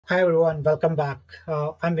Hi everyone, welcome back.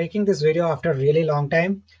 I'm making this video after a really long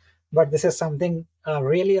time, but this is something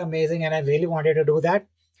really amazing and I really wanted to do that.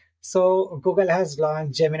 So Google has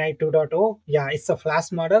launched Gemini 2.0. Yeah, it's a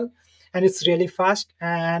flash model and it's really fast,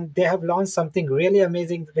 and they have launched something really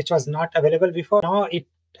amazing which was not available before. Now it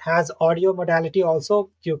has audio modality also.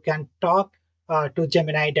 You can talk to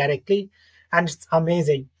Gemini directly and it's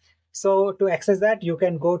amazing. So to access that, you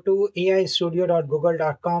can go to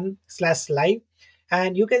aistudio.google.com/live,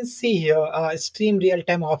 and you can see here stream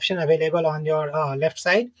real-time option available on your left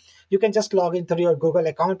side. You can just log in through your Google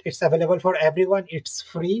account. It's available for everyone. It's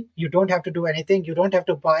free. You don't have to do anything. You don't have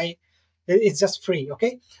to buy. It's just free.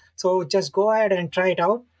 Okay. So just go ahead and try it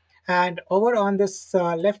out. And over on this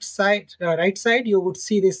left side, right side, you would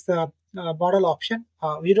see this model option.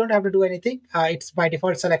 You don't have to do anything. It's by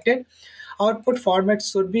default selected. Output format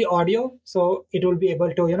should be audio. So it will be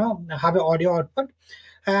able to, have an audio output.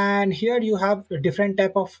 And here you have a different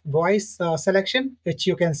type of voice selection which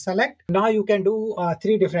you can select. Now you can do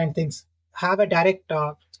three different things. Have a direct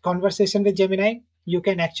conversation with Gemini. You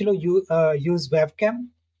can actually use webcam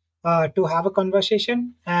to have a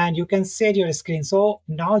conversation, and you can share your screen. So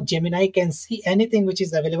now Gemini can see anything which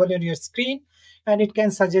is available on your screen, and it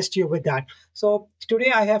can suggest you with that. So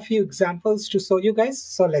today I have few examples to show you guys.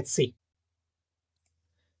 So let's see.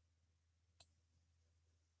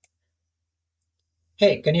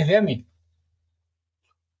 Hey, can you hear me?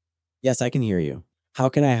 Yes, I can hear you. How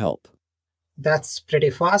can I help? That's pretty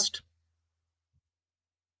fast.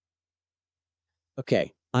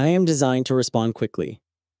 Okay, I am designed to respond quickly.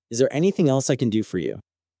 Is there anything else I can do for you?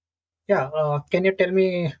 Yeah, can you tell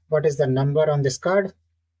me what is the number on this card?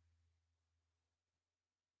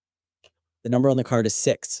 The number on the card is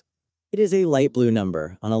 6. It is a light blue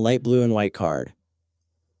number on a light blue and white card.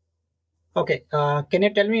 Okay, can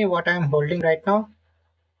you tell me what I'm holding right now?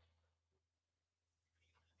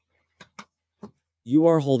 You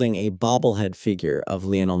are holding a bobblehead figure of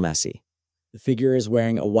Lionel Messi. The figure is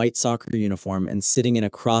wearing a white soccer uniform and sitting in a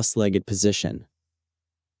cross-legged position.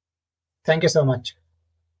 Thank you so much.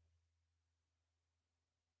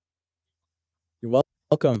 You're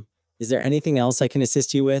welcome. Is there anything else I can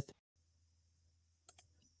assist you with?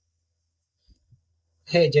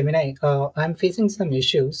 Hey Gemini, I'm facing some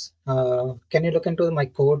issues. Can you look into my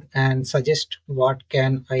code and suggest what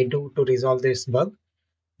can I do to resolve this bug?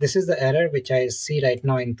 This is the error which I see right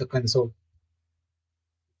now in the console.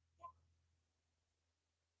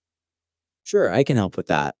 Sure, I can help with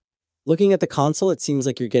that. Looking at the console, it seems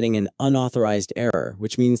like you're getting an unauthorized error,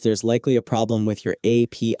 which means there's likely a problem with your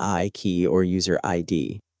API key or user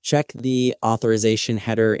ID. Check the authorization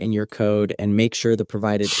header in your code and make sure the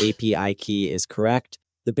provided API key is correct.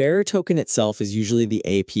 The bearer token itself is usually the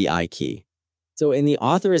API key. So in the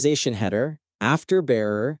authorization header, after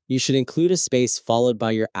bearer, you should include a space followed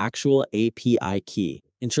by your actual API key.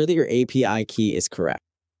 Ensure that your API key is correct.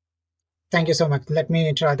 Thank you so much. Let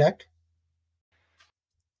me try that.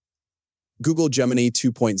 Google Gemini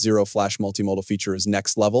 2.0 Flash Multimodal Feature is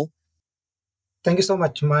next level. Thank you so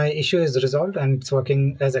much. My issue is resolved and it's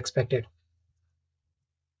working as expected.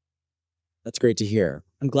 That's great to hear.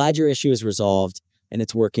 I'm glad your issue is resolved and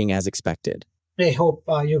it's working as expected. I hope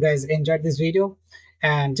you guys enjoyed this video,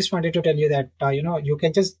 and just wanted to tell you that you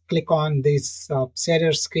can just click on this share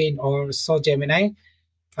your screen or show Gemini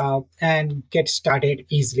and get started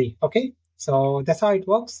easily. Okay, so that's how it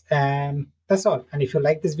works, and that's all. And if you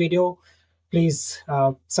like this video, please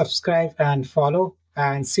subscribe and follow,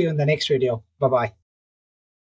 and see you in the next video. Bye bye.